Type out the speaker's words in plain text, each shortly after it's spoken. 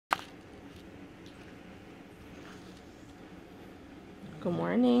Good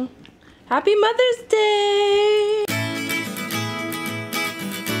morning. Happy Mother's Day!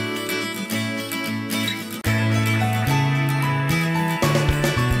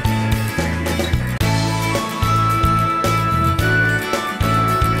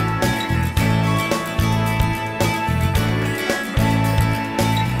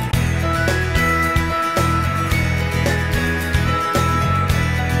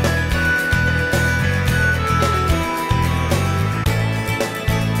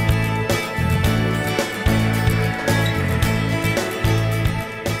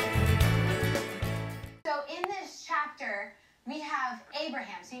 We have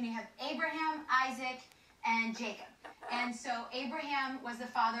Abraham. So you have Abraham, Isaac, and Jacob. And so Abraham was the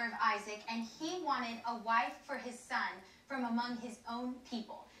father of Isaac, and he wanted a wife for his son from among his own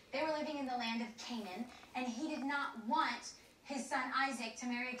people. They were living in the land of Canaan, and he did not want his son Isaac to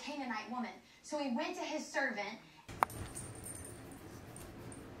marry a Canaanite woman. So he went to his servant.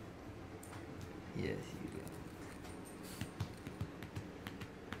 Yes, you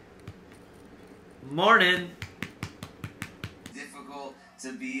go. Morning. Difficult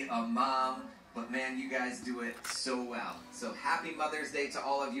to be a mom, but man, you guys do it so well. So happy Mother's Day to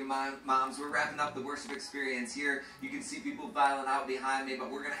all of you moms. We're wrapping up the worship experience here. You can see people filing out behind me, but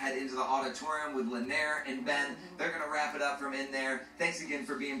we're going to head into the auditorium with Lanier and Ben. They're going to wrap it up from in there. Thanks again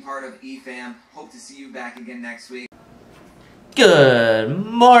for being part of EFAM. Hope to see you back again next week. Good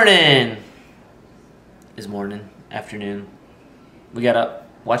morning. It's morning, afternoon. We got up,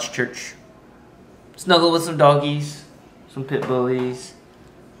 watched church, snuggled with some doggies, some pit bullies.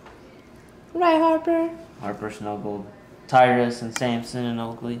 Right, Harper? Harper snuggled. Tyrus and Samson and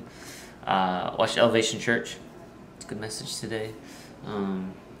Oakley. Watched Elevation Church. It's a good message today.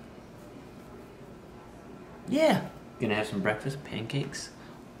 Yeah. Gonna have some breakfast, pancakes,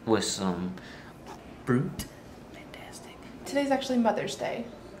 with some fruit. Fantastic. Today's actually Mother's Day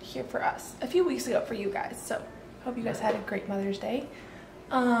here for us. A few weeks ago for you guys, so hope you guys had a great Mother's Day.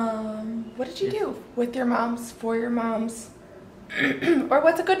 What did you do with your moms, for your moms? Or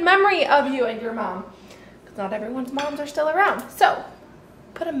what's a good memory of you and your mom? Because not everyone's moms are still around. So,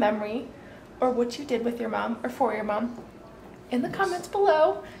 put a memory or what you did with your mom or for your mom in the comments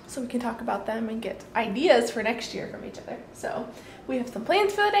below so we can talk about them and get ideas for next year from each other. So, we have some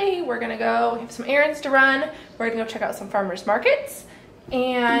plans for the day. We're going to go, we have some errands to run. We're going to go check out some farmers markets.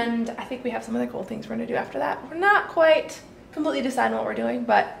 And I think we have some other cool things we're going to do after that. We're not quite completely deciding what we're doing,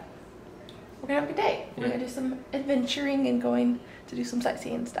 but we're gonna have a good day. We're gonna do some adventuring and going to do some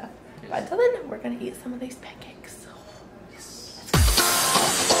sightseeing and stuff. But until then, we're gonna eat some of these pancakes. Yes.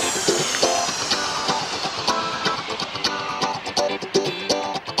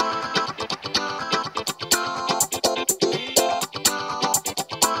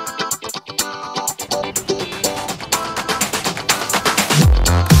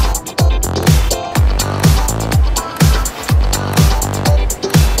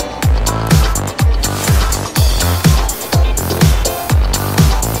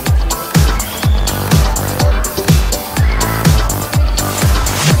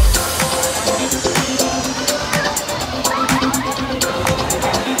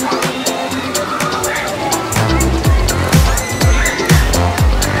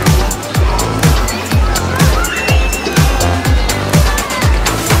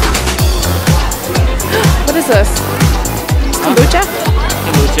 What is this? Kombucha?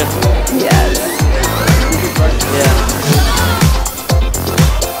 Kombucha. Yes. Yeah.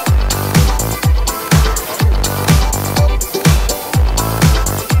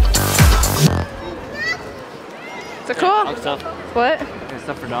 Is it cool? Dog stuff. What? There's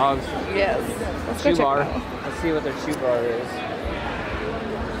stuff for dogs. Yes. Let's go Shoe check bar. it out. Let's see what their shoe bar is.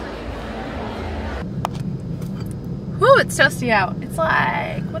 Woo, it's toasty out. It's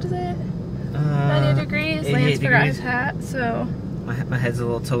like, what is it? 90 degrees. Lance forgot his hat, so My head's a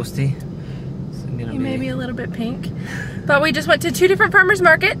little toasty. So he may be a little bit pink. But we just went to 2 different farmers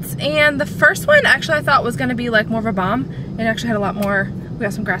markets, and the first one actually I thought was going to be like more of a bomb. It actually had a lot more. We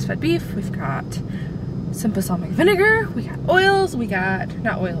got some grass-fed beef. We've got some balsamic vinegar. We got oils. We got,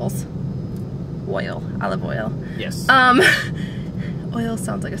 not oils, oil, olive oil. Yes. Oil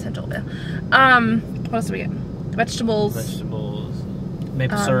sounds like essential oil. What else do we get? Vegetables. Vegetables.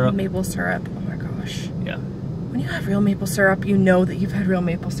 Maple syrup. Maple syrup. Oh my gosh. Yeah. When you have real maple syrup, you know that you've had real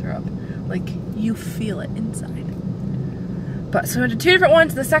maple syrup. Like, you feel it inside. But so we did 2 different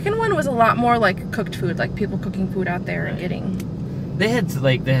ones. The second one was a lot more like cooked food, like people cooking food out there and getting. They had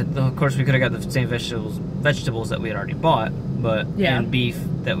of course we could have got the same vegetables that we had already bought, but Yeah. and beef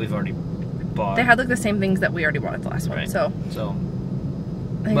that we've already bought. They had like the same things that we already bought at the last one. Right. So So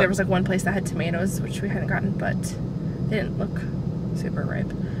I think there was like one place that had tomatoes, which we hadn't gotten, but they didn't look super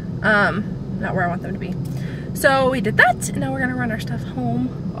ripe. Not where I want them to be. So we did that, and now we're gonna run our stuff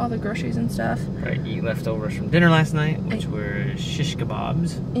home, all the groceries and stuff. Right, you eat leftovers from dinner last night, which were shish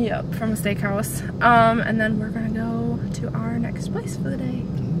kebabs. Yep, from a steakhouse. And then we're gonna go to our next place for the day.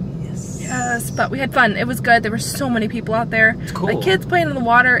 Yes. Yes, but we had fun. It was good. There were so many people out there. It's cool. Like kids playing in the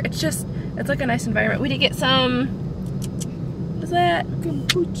water. It's like a nice environment. We did get some, what is that?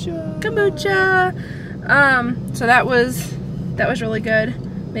 Kombucha. So that was really good.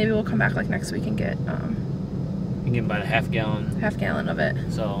 Maybe we'll come back like next week and get You can get about a half gallon of it.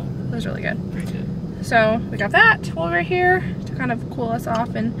 So It was really good. pretty good. So we got that while we were here to kind of cool us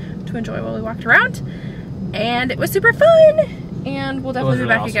off and to enjoy while we walked around. And it was super fun. And we'll definitely be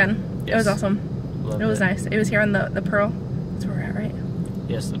back again. Yes. It was awesome. Loved It was nice. It was here on the Pearl. That's where we're at, right?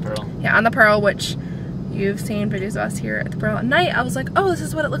 Yes, the Pearl. Yeah, on the Pearl, which you've seen videos of us here at the Pearl at night. I was like, oh, this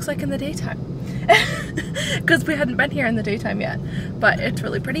is what it looks like in the daytime. Because we hadn't been here in the daytime yet. But it's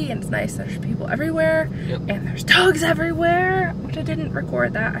really pretty and it's nice. There's people everywhere. Yep. And there's dogs everywhere, which I didn't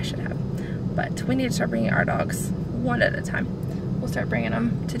record that. I should have. But we need to start bringing our dogs one at a time. We'll start bringing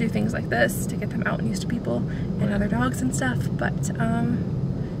them to do things like this, to get them out and used to people and other dogs and stuff. But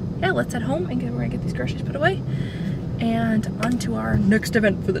yeah, let's head home and we're gonna get these groceries put away. And on to our next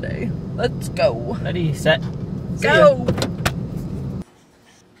event for the day. Let's go. Ready, set, Go!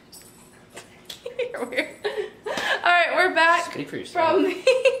 Alright, we're back Speak for yourself. from the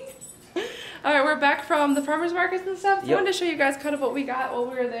Alright, we're back from the farmers markets and stuff. So Yep. I wanted to show you guys kind of what we got while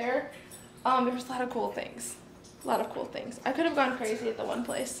we were there. There was a lot of cool things. I could have gone crazy at the one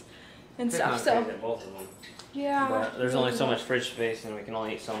place and stuff. So both of them. yeah. But there's only so much fridge space, and we can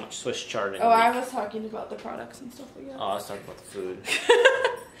only eat so much Swiss chard. Oh, I was talking about the products and stuff we got. Oh, I was talking about the food.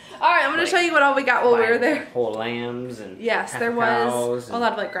 Alright, I'm gonna show you what all we got while we were there. Whole lambs and Yes, half there cows was a and-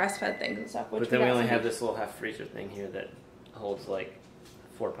 lot of like grass-fed things and stuff. Which But then we got only some have beef. this little half freezer thing here that holds like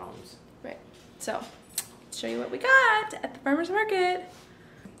 4 pounds. Right. So, let's show you what we got at the farmer's market.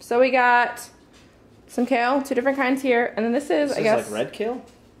 So we got some kale, 2 different kinds here, and then this is, I guess, like red kale?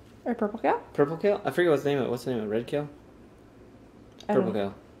 or purple kale. Purple kale? I forget what's the name of it. What's the name of it? Red kale? I don't Purple know.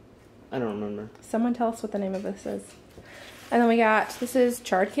 kale. I don't remember. Someone tell us what the name of this is. And then we got, this is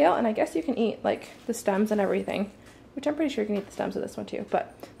charred kale, and I guess you can eat like the stems and everything, which I'm pretty sure you can eat the stems of this one too,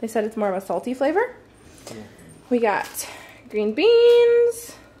 but they said it's more of a salty flavor. Yeah. We got green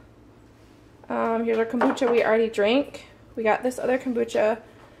beans. Here's our kombucha we already drank. We got this other kombucha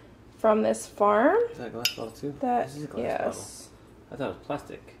from this farm. Is that a glass bottle too? That, This is a glass yes. bottle. I thought it was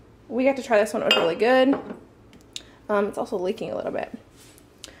plastic. We got to try this one. It was really good. It's also leaking a little bit.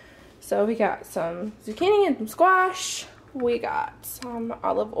 So we got some zucchini and some squash. We got some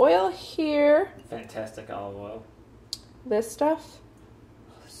olive oil here. Fantastic olive oil. This stuff.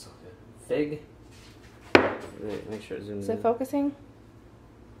 Oh, that's so good. Fig. Wait, make sure it zooms Is in. it focusing?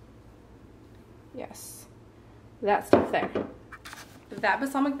 Yes. That stuff there. That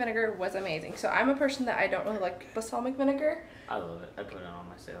balsamic vinegar was amazing. So I'm a person that I don't really like balsamic vinegar. I love it. I put it on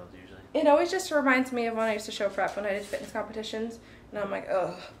my sales usually. It always just reminds me of when I used to show prep when I did fitness competitions. And I'm like,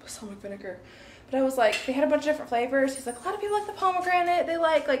 ugh, balsamic vinegar. But I was like, they had a bunch of different flavors. He's like, a lot of people like the pomegranate. They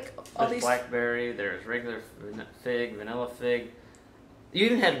like all There's these. blackberry, there's regular fig, vanilla fig. You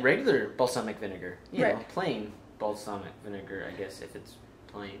even had regular balsamic vinegar. You know, Right. plain balsamic vinegar, I guess, if it's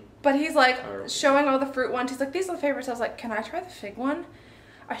plain. But he's like Or- showing all the fruit ones. He's like, these are the favorites. I was like, can I try the fig one?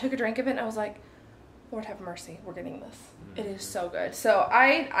 I took a drink of it and I was like, Lord have mercy, we're getting this. It is so good. So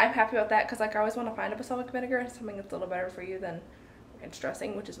I'm happy about that because like I always want to find a balsamic vinegar and something that's a little better for you than ranch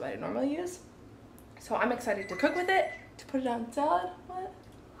dressing, which is what I normally use. So I'm excited to cook with it, to put it on salad. What?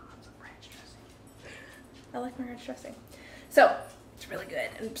 Ranch dressing. I like my ranch dressing. So it's really good.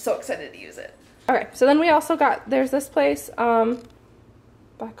 I'm so excited to use it. Okay, so then we also got, there's this place, Bicombi,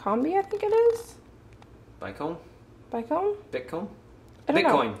 I think it is. Bicone? Bicombe? Bitcoin? I don't know.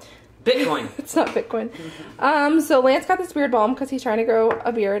 Bitcoin. Bitcoin. It's not Bitcoin. So Lance got this beard balm because he's trying to grow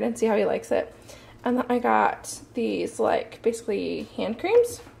a beard and see how he likes it. And then I got these like basically hand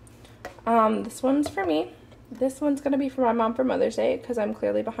creams. This one's for me. This one's going to be for my mom for Mother's Day because I'm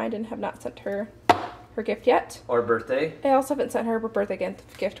clearly behind and have not sent her her gift yet. Or birthday. I also haven't sent her her birthday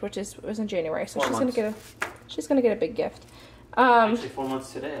gift, which was in January. So 4 she's months. gonna get a big gift. Actually 4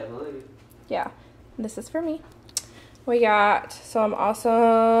 months today, I believe. Yeah, and this is for me. We got some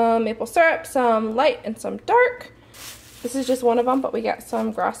awesome maple syrup, some light and some dark. This is just one of them, but we got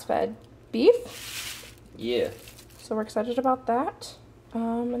some grass-fed beef. Yeah. So we're excited about that.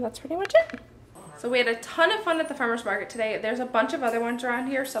 And that's pretty much it. So we had a ton of fun at the farmer's market today. There's a bunch of other ones around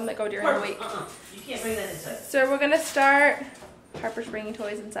here, some that go during the week. You can't bring that inside. So we're gonna start. Harper's bringing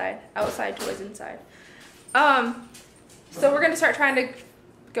toys inside, outside toys inside. So we're gonna start trying to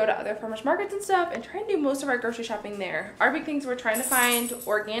go to other farmers markets and stuff and try and do most of our grocery shopping there. Our big things we're trying to find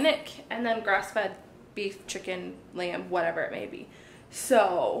organic and then grass-fed beef, chicken, lamb, whatever it may be.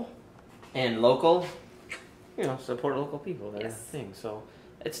 So. And local, you know, support local people. That's Yes. the thing. So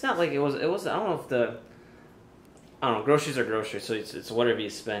it's not like it was. I don't know if I don't know. Groceries are groceries, so it's whatever you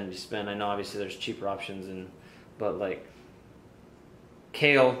spend. I know obviously there's cheaper options, but like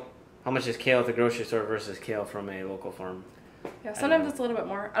kale. How much is kale at the grocery store versus kale from a local farm? Yeah, sometimes it's a little bit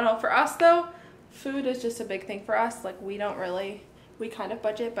more. I don't know. For us though, food is just a big thing for us. Like we kind of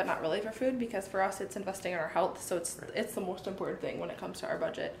budget, but not really for food because for us it's investing in our health. So it's the most important thing when it comes to our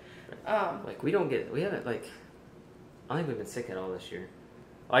budget. Like we haven't like. I don't think we've been sick at all this year.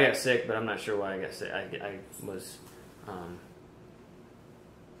 I got sick, but I'm not sure why I got sick. I was.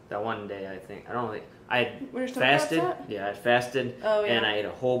 That one day, I think I had fasted. Yeah, I had fasted, Oh, yeah. and I ate a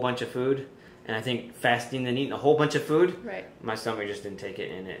whole bunch of food. And I think fasting and eating a whole bunch of food, Right. my stomach just didn't take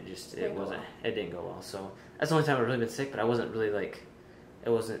it, and it Didn't go well. didn't go well. So that's the only time I've really been sick. But I wasn't really like, it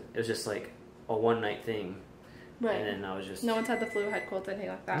was just like a one night thing, Right. and then I was just No one's had the flu, had colds, anything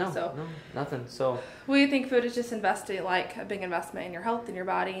like that. no, So nothing. So we think food is just investing, like a big investment in your health, in your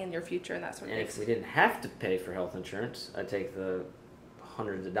body, and your future, and that sort of and thing. if we didn't have to pay for health insurance, I'd take the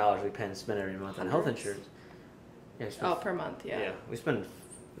hundreds of dollars we spend every month on health Hundreds? insurance. Yeah, we spend, Per month, yeah. we spend.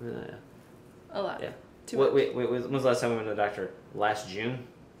 A lot. Yeah. Too Wait, much. when was the last time we went to the doctor? Last June?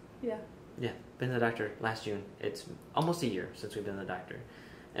 Yeah. Yeah, been to the doctor last June. It's almost a year since we've been to the doctor.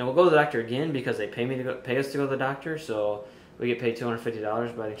 And we'll go to the doctor again because they pay us to go to the doctor, so we get paid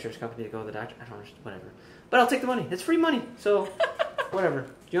 $250 by the insurance company to go to the doctor. I don't understand, whatever. But I'll take the money. It's free money, so whatever. Do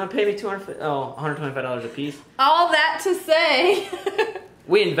you want to pay me $125 a piece? All that to say,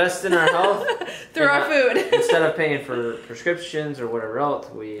 We invest in our health through our food. Instead of paying for prescriptions or whatever else,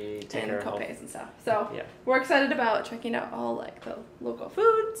 we take and our health. copays and stuff. So Yeah. we're excited about checking out all like the local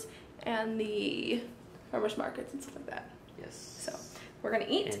foods and the farmers markets and stuff like that. Yes. So we're gonna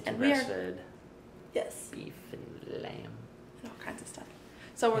eat And and we are grass-fed yes beef and lamb. and all kinds of stuff.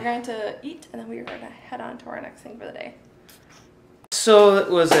 So we're going to eat and then we are going to head on to our next thing for the day. So it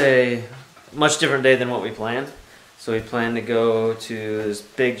was a much different day than what we planned. So we planned to go to this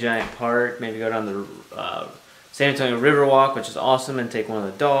big giant park, maybe go down the San Antonio Riverwalk, which is awesome, and take one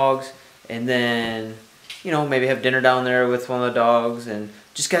of the dogs, and then, you know, maybe have dinner down there with one of the dogs, and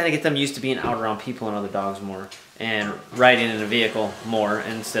just kind of get them used to being out around people and other dogs more, and riding in a vehicle more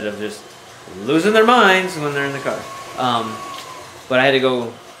instead of just losing their minds when they're in the car. But I had to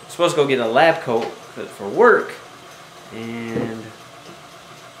go, supposed to go get a lab coat for work, and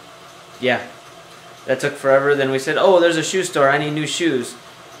yeah. That took forever. Then we said, oh, there's a shoe store. I need new shoes.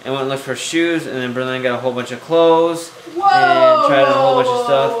 And went and looked for shoes. And then Berlin got a whole bunch of clothes. Whoa! And tried on a whole bunch of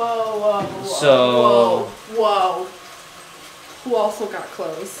stuff. Whoa! So- whoa! Who also got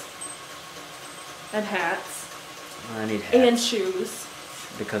clothes and hats I need hats and shoes?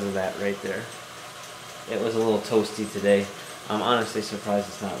 because of that right there. It was a little toasty today. I'm honestly surprised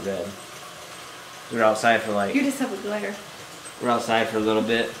it's not red. We were outside for You just have a glare. we're outside for a little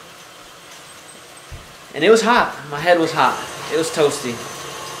bit. And it was hot. My head was hot. It was toasty.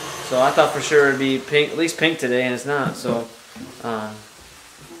 So I thought for sure it'd be pink, at least pink today, and it's not. So,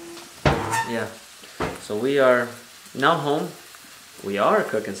 yeah. So we are now home. We are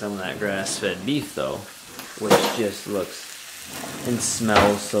cooking some of that grass-fed beef, though, which just looks and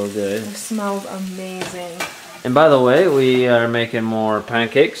smells so good. It smells amazing. And by the way, we are making more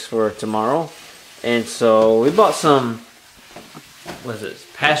pancakes for tomorrow. And so we bought some, what is it,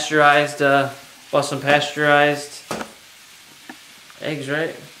 pasteurized, bought some pasteurized eggs,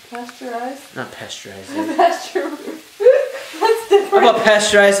 right? Pasteurized? Not pasteurized eggs. That's How different. about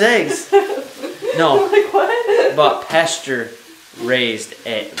pasteurized eggs? No, Like what? bought pasture-raised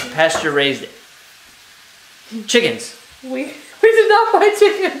chickens. We did not buy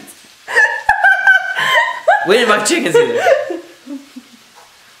chickens. We didn't buy chickens either.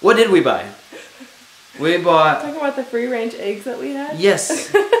 What did we buy? We bought, Talking about the free range eggs that we had.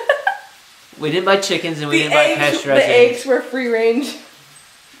 yes. We didn't buy chickens and we didn't buy pasteurized the eggs. eggs were free range.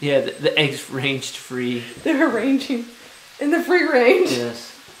 Yeah, the eggs ranged free. They were ranging in the free range. Yes.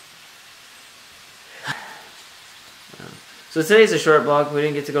 So today's a short vlog. We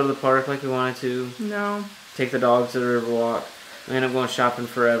didn't get to go to the park like we wanted to. No. Take the dogs to the Riverwalk. We ended up going shopping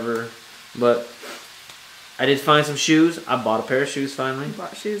forever. But I did find some shoes. I bought a pair of shoes finally. He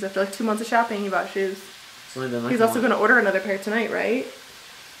bought shoes. After like 2 months of shopping, he bought shoes. It's only been like He's a also month. going to order another pair tonight, right?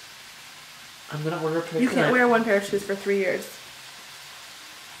 I'm gonna order a pair You tonight. can't wear one pair of shoes for 3 years.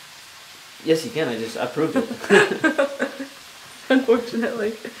 Yes, you can. I proved it.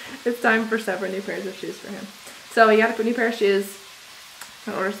 Unfortunately. It's time for several new pairs of shoes for him. So we got a new pair of shoes.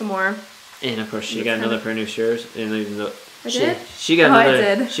 Gonna order some more. And of course, she got another pair of new shoes. And even though I did? she got I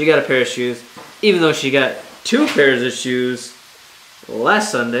another, did. she got a pair of shoes. Even though she got 2 pairs of shoes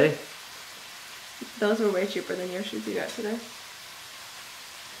last Sunday. Those were way cheaper than your shoes you got today.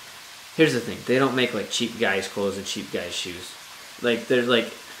 Here's the thing: they don't make like cheap guys' clothes and cheap guys' shoes. Like there's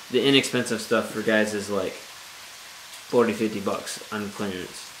like the inexpensive stuff for guys is like $40-50 on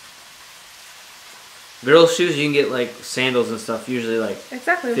clearance. Girls' shoes you can get like sandals and stuff usually like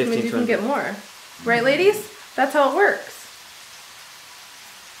Exactly, which 15, means you can 20. get more. Right, ladies? That's how it works.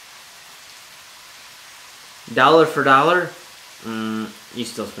 Dollar for dollar, you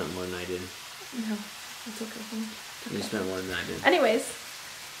still spent more than I did. No, that's okay. You spent more than I did. Anyways,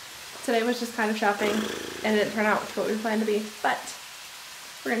 today was just kind of shopping, and it didn't turn out what we planned to be. But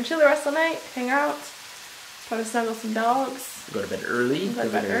we're gonna chill the rest of the night, hang out, probably snuggle some dogs, Go to bed early. go to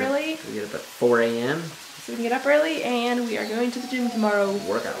bed early, We get up at 4 a.m. so we can get up early, and we are going to the gym tomorrow.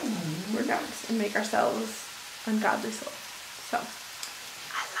 Work out. Workouts and make ourselves ungodly souls. So,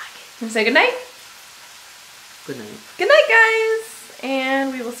 I like it. Wanna say goodnight? Good night. Good night, guys,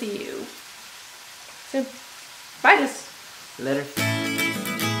 and we will see you soon. Bye, just. Later.